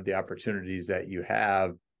have, the opportunities that you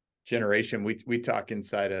have. Generation, we talk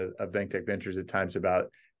inside of BankTech Ventures at times about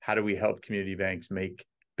how do we help community banks make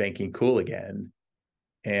banking cool again,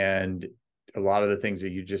 and a lot of the things that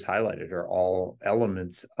you just highlighted are all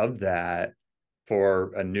elements of that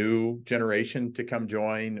for a new generation to come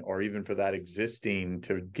join, or even for that existing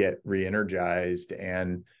to get re-energized.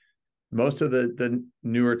 And most of the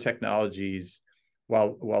newer technologies,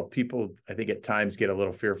 while people, I think at times get a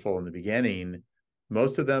little fearful in the beginning,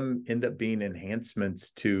 most of them end up being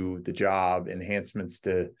enhancements to the job, enhancements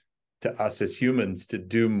to us as humans to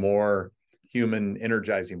do more human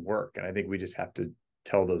energizing work. And I think we just have to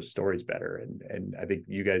tell those stories better. And I think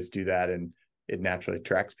you guys do that, and it naturally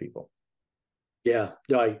attracts people. Yeah,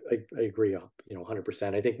 no, I agree,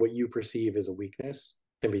 100%. I think what you perceive as a weakness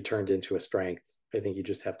can be turned into a strength. I think you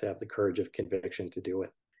just have to have the courage of conviction to do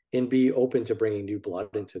it and be open to bringing new blood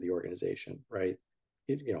into the organization, right?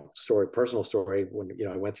 Personal story, when,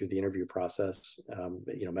 I went through the interview process,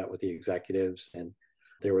 met with the executives, and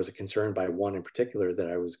there was a concern by one in particular that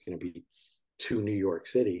I was going to be to New York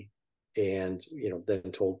City. And,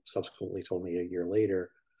 then subsequently told me a year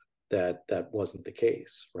later that wasn't the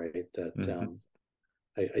case, right? That, mm-hmm.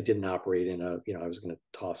 I didn't operate in I was going to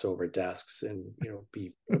toss over desks and,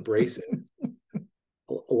 be abrasive.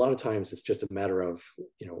 A lot of times it's just a matter of,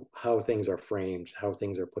 how things are framed, how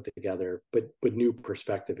things are put together, but new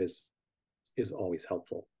perspective is always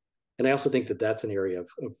helpful. And I also think that that's an area of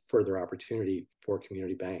further opportunity for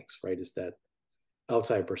community banks, right? Is that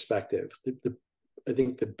outside perspective. I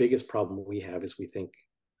think the biggest problem we have is we think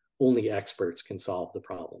only experts can solve the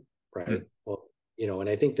problem, right? Mm. Well, and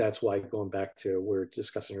I think that's why, going back to what we were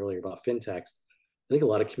discussing earlier about fintechs, I think a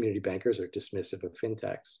lot of community bankers are dismissive of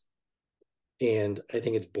fintechs. And I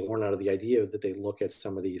think it's born out of the idea that they look at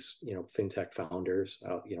some of these, fintech founders,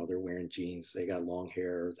 they're wearing jeans, they got long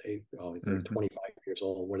hair, they're mm-hmm. 25 years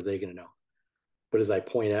old. What are they going to know? But as I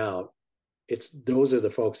point out, those are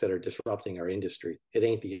the folks that are disrupting our industry. It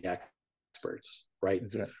ain't the experts, right?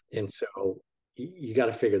 That's right. And so you got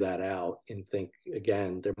to figure that out and think,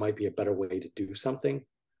 again, there might be a better way to do something,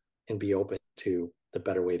 and be open to the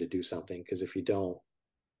better way to do something. Because if you don't,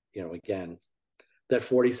 again, that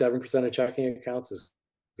 47% of checking accounts is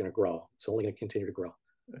going to grow. It's only going to continue to grow.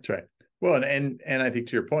 That's right. Well, and I think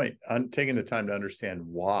to your point, on taking the time to understand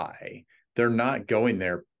why they're not going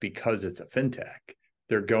there because it's a fintech.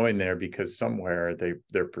 They're going there because somewhere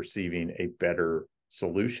they're perceiving a better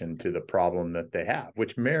solution to the problem that they have,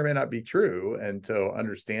 which may or may not be true. And so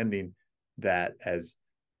understanding that as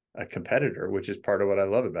a competitor, which is part of what I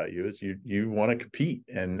love about you, is you want to compete.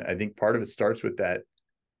 And I think part of it starts with that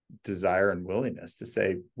desire and willingness to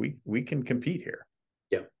say, we can compete here.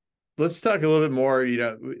 Yeah. let's talk a little bit more.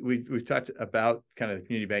 We've talked about kind of the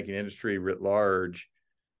community banking industry writ large.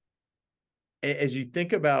 As you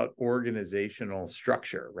think about organizational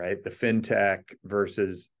structure, right? The fintech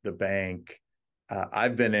versus the bank.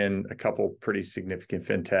 I've been in a couple pretty significant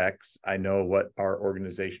fintechs. I know what our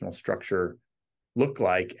organizational structure looked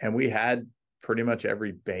like, and we had pretty much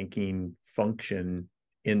every banking function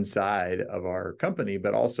inside of our company,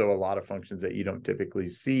 but also a lot of functions that you don't typically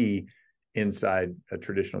see inside a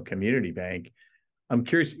traditional community bank. I'm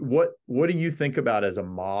curious, what do you think about as a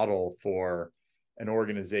model for an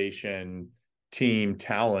organization, team,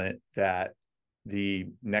 talent that the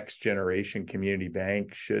next generation community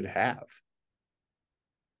bank should have?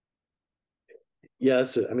 Yeah,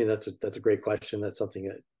 that's a great question. That's something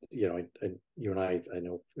that you and I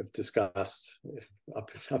know have discussed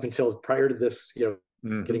up until prior to this,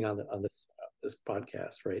 getting on this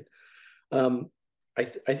podcast, right? I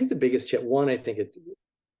think the biggest one, I think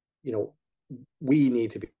we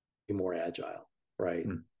need to be more agile, right?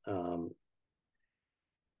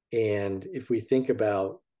 And if we think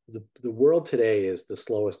about the world today is the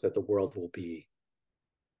slowest that the world will be.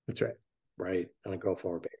 That's right. Right, on a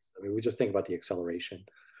go-forward basis. I mean, we just think about the acceleration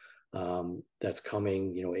that's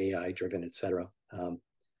coming, AI driven, et cetera.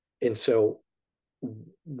 And so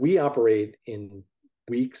we operate in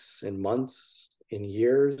weeks and months, in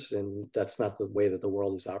years, and that's not the way that the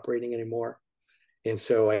world is operating anymore. And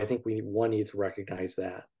so I think one, need to recognize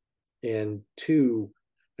that. And two,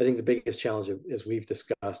 I think the biggest challenge, as we've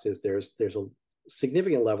discussed, is there's a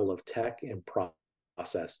significant level of tech and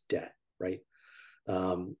process debt, right?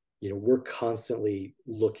 We're constantly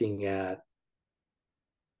looking at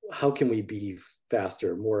how can we be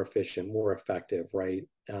faster, more efficient, more effective, right?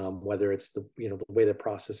 Whether it's the way the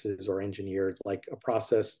processes are engineered, like a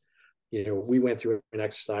process, we went through an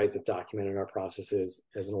exercise of documenting our processes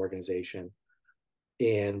as an organization.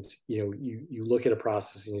 And, you look at a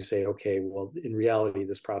process and you say, okay, well, in reality,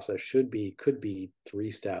 this process could be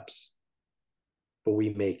 3 steps, but we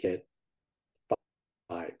make it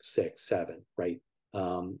 5, 6, 7, right?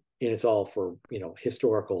 And it's all for,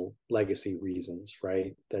 historical legacy reasons,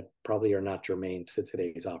 right? That probably are not germane to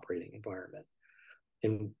today's operating environment.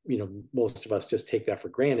 And, most of us just take that for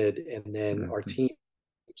granted. And then our teams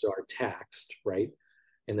are taxed, right?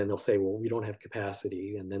 And then they'll say, well, we don't have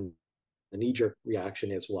capacity. And then the knee-jerk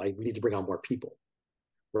reaction is, well, we need to bring on more people,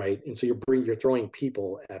 right? And so you're throwing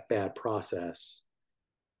people at bad process,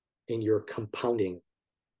 and you're compounding,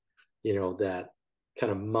 that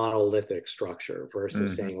kind of monolithic structure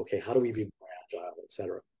versus saying, okay, how do we be more agile, et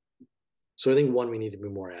cetera? So I think one, we need to be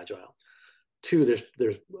more agile. Two,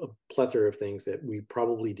 there's a plethora of things that we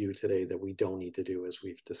probably do today that we don't need to do, as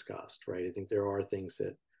we've discussed, right? I think there are things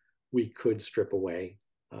that we could strip away.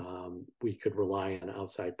 We could rely on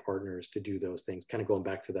outside partners to do those things. Kind of going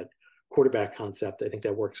back to that quarterback concept, I think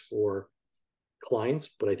that works for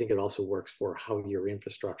clients, but I think it also works for how your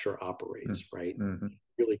infrastructure operates, right?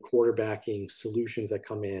 Really quarterbacking solutions that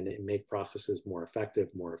come in and make processes more effective,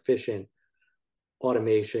 more efficient.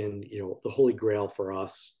 Automation, the holy grail for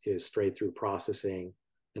us is straight through processing,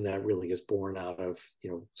 and that really is born out of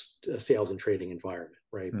a sales and trading environment,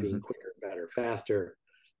 right? Being quicker, better, faster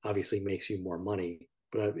obviously makes you more money,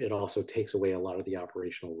 but it also takes away a lot of the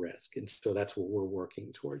operational risk. And so that's what we're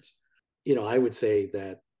working towards. I would say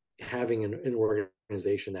that having an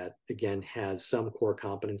organization that, again, has some core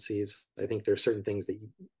competencies, I think there's certain things that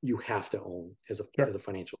you have to own as a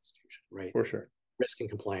financial institution, right? For sure. Risk and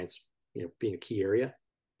compliance, being a key area,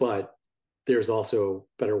 but there's also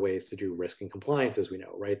better ways to do risk and compliance, as we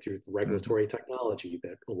know, right? Through regulatory technology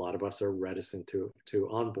that a lot of us are reticent to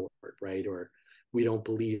onboard, right? Or we don't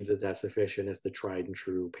believe that that's sufficient as the tried and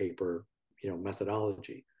true paper,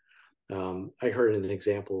 methodology. I heard an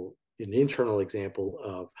internal example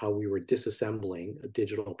of how we were disassembling a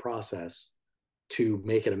digital process to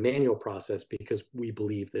make it a manual process because we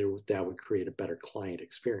believed that would create a better client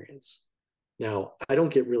experience. Now, I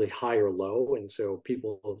don't get really high or low, and so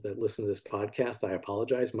people that listen to this podcast, I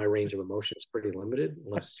apologize. My range of emotion is pretty limited,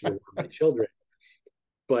 unless you're my children.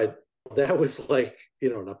 But that was like,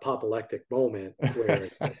 an apoplectic moment where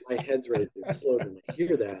my head's ready to explode when I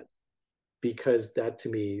hear that, because that to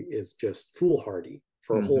me is just foolhardy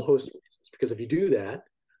for a whole host of reasons. Because if you do that,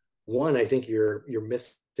 one, I think you're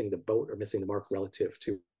missing the boat or missing the mark relative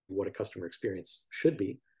to what a customer experience should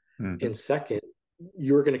be. And second,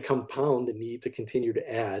 you're going to compound the need to continue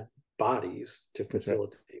to add bodies to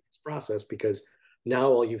facilitate this process, because now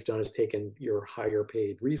all you've done is taken your higher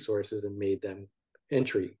paid resources and made them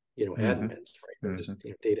entry, admins, right? They're just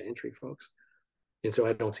data entry folks. And so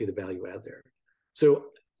I don't see the value add there. So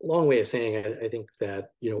long way of saying, I think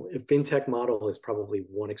that, a fintech model is probably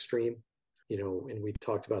one extreme, and we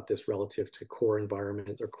talked about this relative to core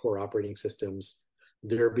environments or core operating systems.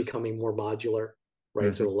 They're becoming more modular,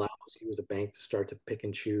 right? So it allows you as a bank to start to pick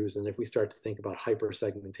and choose. And if we start to think about hyper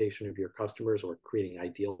segmentation of your customers or creating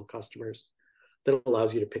ideal customers, that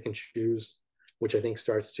allows you to pick and choose, which I think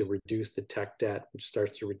starts to reduce the tech debt, which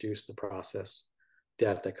starts to reduce the process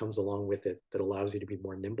debt that comes along with it, that allows you to be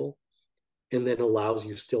more nimble, and then allows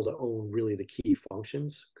you still to own really the key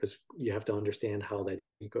functions, because you have to understand how that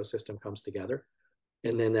ecosystem comes together.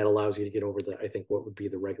 And then that allows you to get over I think, what would be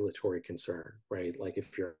the regulatory concern, right? Like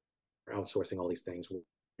if you're outsourcing all these things, what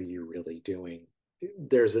are you really doing?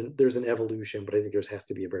 There's an evolution, but I think there has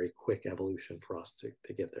to be a very quick evolution for us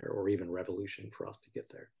to get there, or even revolution for us to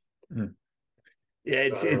get there. Yeah,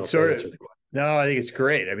 it's sort of, no, I think it's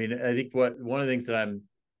great. I mean, I think one of the things that I'm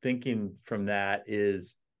thinking from that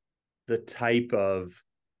is the type of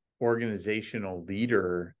organizational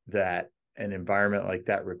leader that an environment like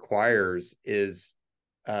that requires is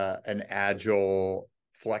an agile,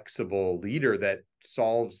 flexible leader that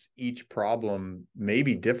solves each problem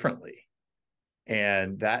maybe differently.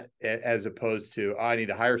 And that, as opposed to, I need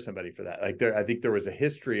to hire somebody for that. Like I think there was a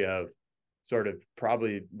history of sort of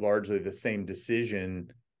probably largely the same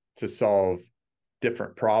decision to solve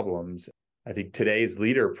different problems. I think today's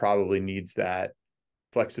leader probably needs that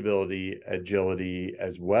flexibility, agility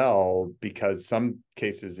as well, because some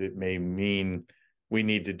cases it may mean we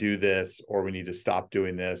need to do this, or we need to stop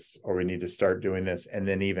doing this, or we need to start doing this, and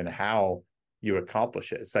then even how you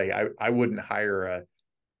accomplish it. It's like I wouldn't hire a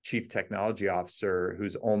chief technology officer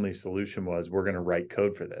whose only solution was, we're going to write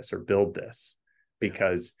code for this or build this,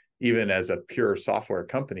 because even as a pure software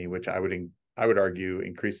company, which I would argue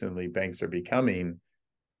increasingly banks are becoming,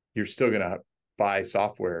 you're still going to buy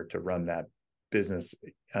software to run that business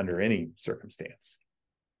under any circumstance.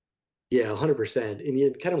 Yeah, 100%.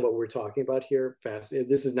 And kind of what we're talking about here,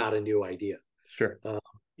 this is not a new idea. Sure.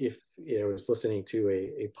 If I was listening to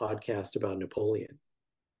a podcast about Napoleon,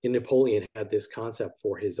 and Napoleon had this concept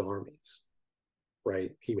for his armies,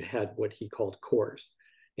 right? He had what he called corps.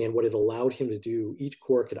 And what it allowed him to do, each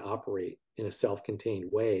corps could operate in a self-contained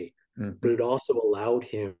way, but it also allowed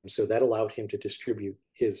him to distribute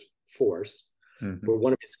his force. But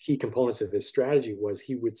one of his key components of his strategy was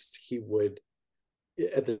he would,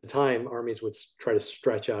 at the time, armies would try to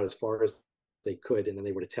stretch out as far as they could, and then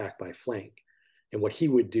they would attack by flank. And what he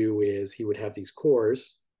would do is he would have these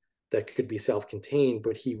corps that could be self-contained,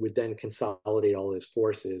 but he would then consolidate all his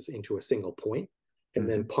forces into a single point and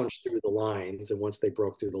then punch through the lines. And once they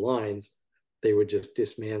broke through the lines, they would just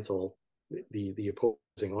dismantle the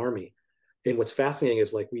opposing army. And what's fascinating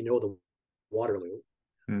is, like, we know the Waterloo,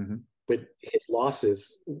 but his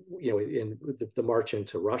losses, in the march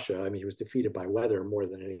into Russia, I mean, he was defeated by weather more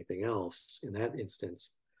than anything else in that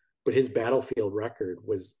instance. But his battlefield record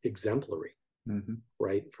was exemplary,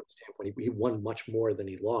 right? From the standpoint, he won much more than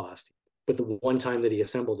he lost. But the one time that he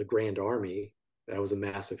assembled a grand army, that was a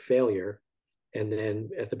massive failure. And then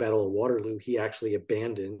at the Battle of Waterloo, he actually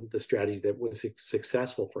abandoned the strategy that was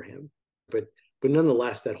successful for him. But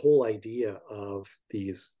nonetheless, that whole idea of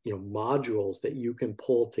these, modules that you can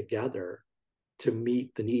pull together to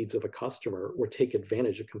meet the needs of a customer or take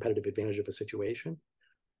competitive advantage of a situation,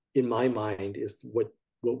 in my mind, is what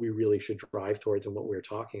we really should drive towards. And what we're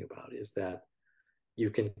talking about is that you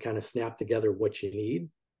can kind of snap together what you need,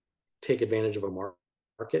 take advantage of a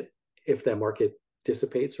market. If that market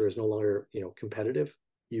dissipates or is no longer, competitive,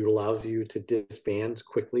 it allows you to disband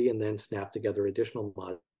quickly and then snap together additional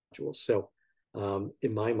modules. So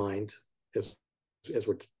in my mind, as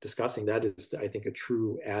we're discussing, that is, I think, a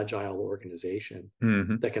true agile organization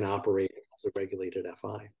that can operate as a regulated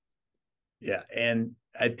FI. Yeah. And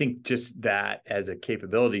I think just that as a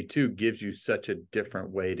capability too gives you such a different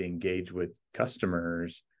way to engage with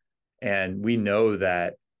customers. And we know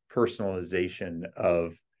that personalization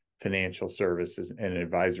of financial services and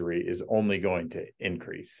advisory is only going to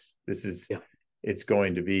increase. It's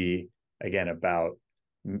going to be, again, about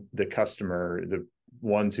the customer. The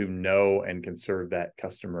ones who know and can serve that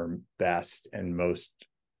customer best and most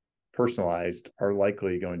personalized are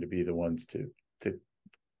likely going to be the ones to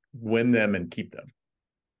win them and keep them.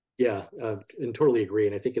 Yeah, and totally agree.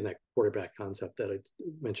 And I think in that quarterback concept that I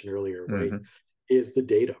mentioned earlier, right, is the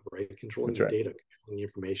data, right? Controlling the data, controlling the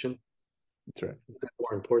information. That's right.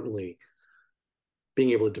 More importantly, being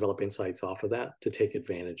able to develop insights off of that to take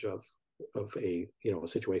advantage of a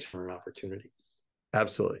situation or an opportunity.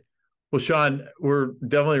 Absolutely. Well, Sean, we're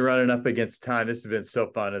definitely running up against time. This has been so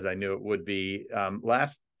fun, as I knew it would be.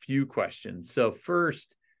 Last few questions. So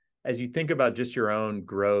first, as you think about just your own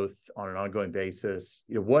growth on an ongoing basis,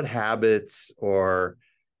 what habits or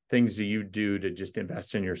things do you do to just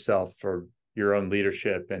invest in yourself for your own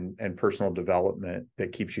leadership and personal development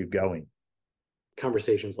that keeps you going?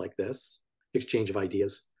 Conversations like this, exchange of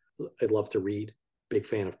ideas. I love to read, big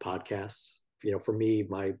fan of podcasts. For me,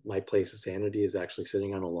 my place of sanity is actually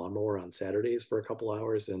sitting on a lawnmower on Saturdays for a couple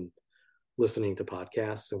hours and listening to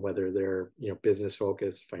podcasts, and whether they're, business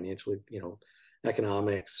focused, financially,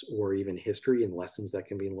 economics, or even history and lessons that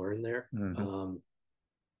can be learned there. Mm-hmm.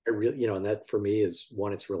 I really, and that for me is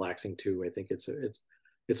one, it's relaxing too. I think it's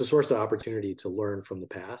a source of opportunity to learn from the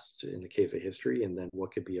past in the case of history, and then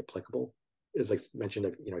what could be applicable. As I mentioned,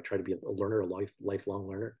 I try to be a learner, a lifelong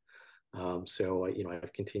learner. So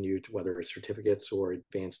I've continued, whether it's certificates or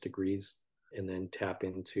advanced degrees, and then tap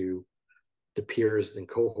into the peers and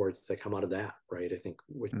cohorts that come out of that, right? I think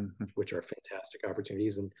which are fantastic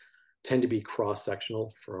opportunities and tend to be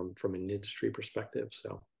cross-sectional from an industry perspective.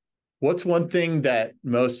 So what's one thing that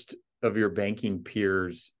most of your banking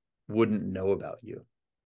peers wouldn't know about you?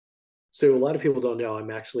 So a lot of people don't know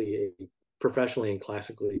I'm actually a professionally and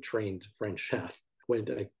classically trained French chef. When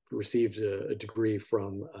I received a degree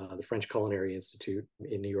from the French Culinary Institute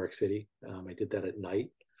in New York City, I did that at night.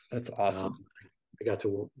 That's awesome. I got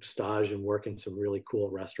to stage and work in some really cool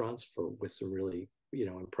restaurants with some really,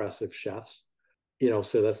 impressive chefs.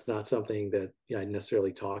 So that's not something that I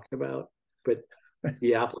necessarily talk about, but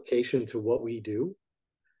the application to what we do,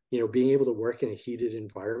 being able to work in a heated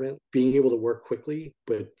environment, being able to work quickly,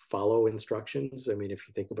 but follow instructions. I mean, if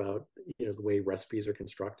you think about, the way recipes are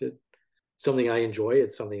constructed, something I enjoy.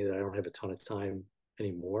 It's something that I don't have a ton of time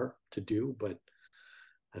anymore to do, but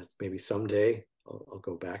maybe someday I'll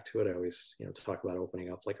go back to it. I always, talk about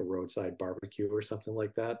opening up like a roadside barbecue or something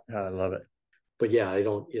like that. I love it. But yeah, I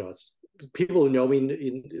don't, it's people who know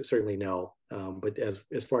me certainly know. But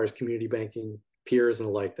as far as community banking peers and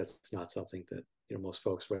the like, that's not something that, most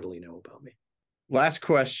folks readily know about me. Last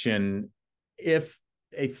question. If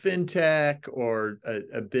a fintech or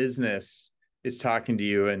a business is talking to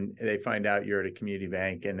you and they find out you're at a community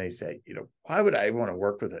bank and they say, why would I want to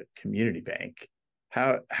work with a community bank?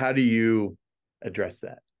 How do you address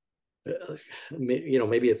that?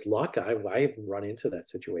 Maybe it's luck. I haven't run into that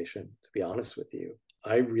situation, to be honest with you.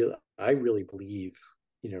 I really believe,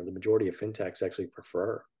 the majority of fintechs actually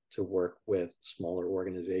prefer to work with smaller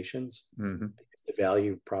organizations. Mm-hmm. Because the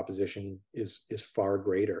value proposition is far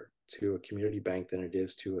greater to a community bank than it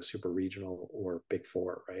is to a super regional or big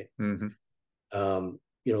four, right? Mm-hmm.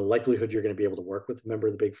 Likelihood you're going to be able to work with a member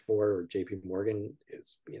of the big four or JP Morgan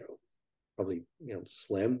is, probably,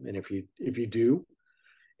 slim. And if you do,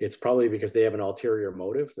 it's probably because they have an ulterior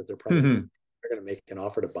motive that they're probably they're going to make an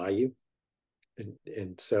offer to buy you.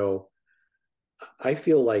 And so I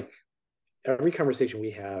feel like every conversation we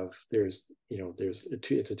have,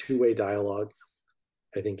 it's a two-way dialogue.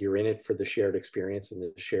 I think you're in it for the shared experience and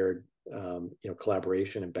the shared,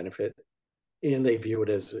 collaboration and benefit. And they view it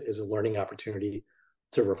as a learning opportunity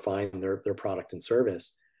to refine their product and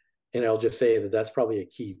service. And I'll just say that that's probably a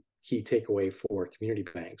key takeaway for community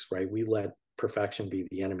banks, right? We let perfection be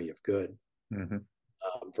the enemy of good,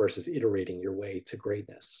 versus iterating your way to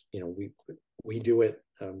greatness. We do it.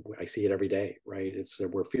 I see it every day, right?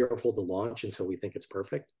 We're fearful to launch until we think it's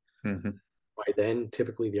perfect. Mm-hmm. By then,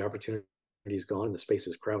 typically the opportunity is gone and the space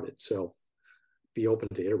is crowded. So be open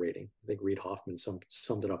to iterating. I think Reid Hoffman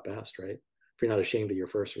summed it up best, right? If you're not ashamed of your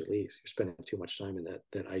first release, you're spending too much time in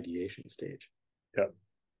that ideation stage. Yep.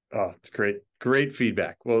 Oh, it's great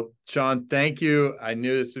feedback. Well, Sean, thank you. I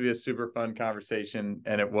knew this would be a super fun conversation,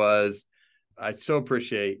 and it was. I so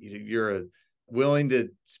appreciate you're willing to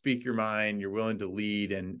speak your mind. You're willing to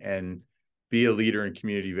lead and be a leader in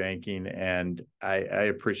community banking, and I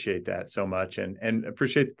appreciate that so much, and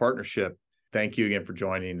appreciate the partnership. Thank you again for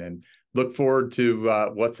joining, and look forward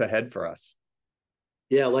to what's ahead for us.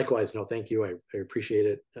 Yeah, likewise. No, thank you. I appreciate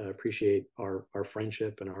it. I appreciate our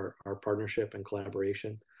friendship and our partnership and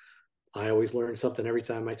collaboration. I always learn something every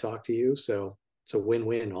time I talk to you. So it's a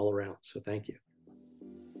win-win all around. So thank you.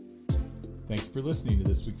 Thank you for listening to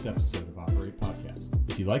this week's episode of Operate Podcast.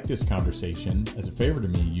 If you like this conversation, as a favor to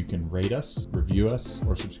me, you can rate us, review us,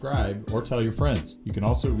 or subscribe, or tell your friends. You can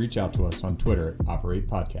also reach out to us on Twitter at Operate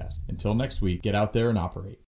Podcast. Until next week, get out there and operate.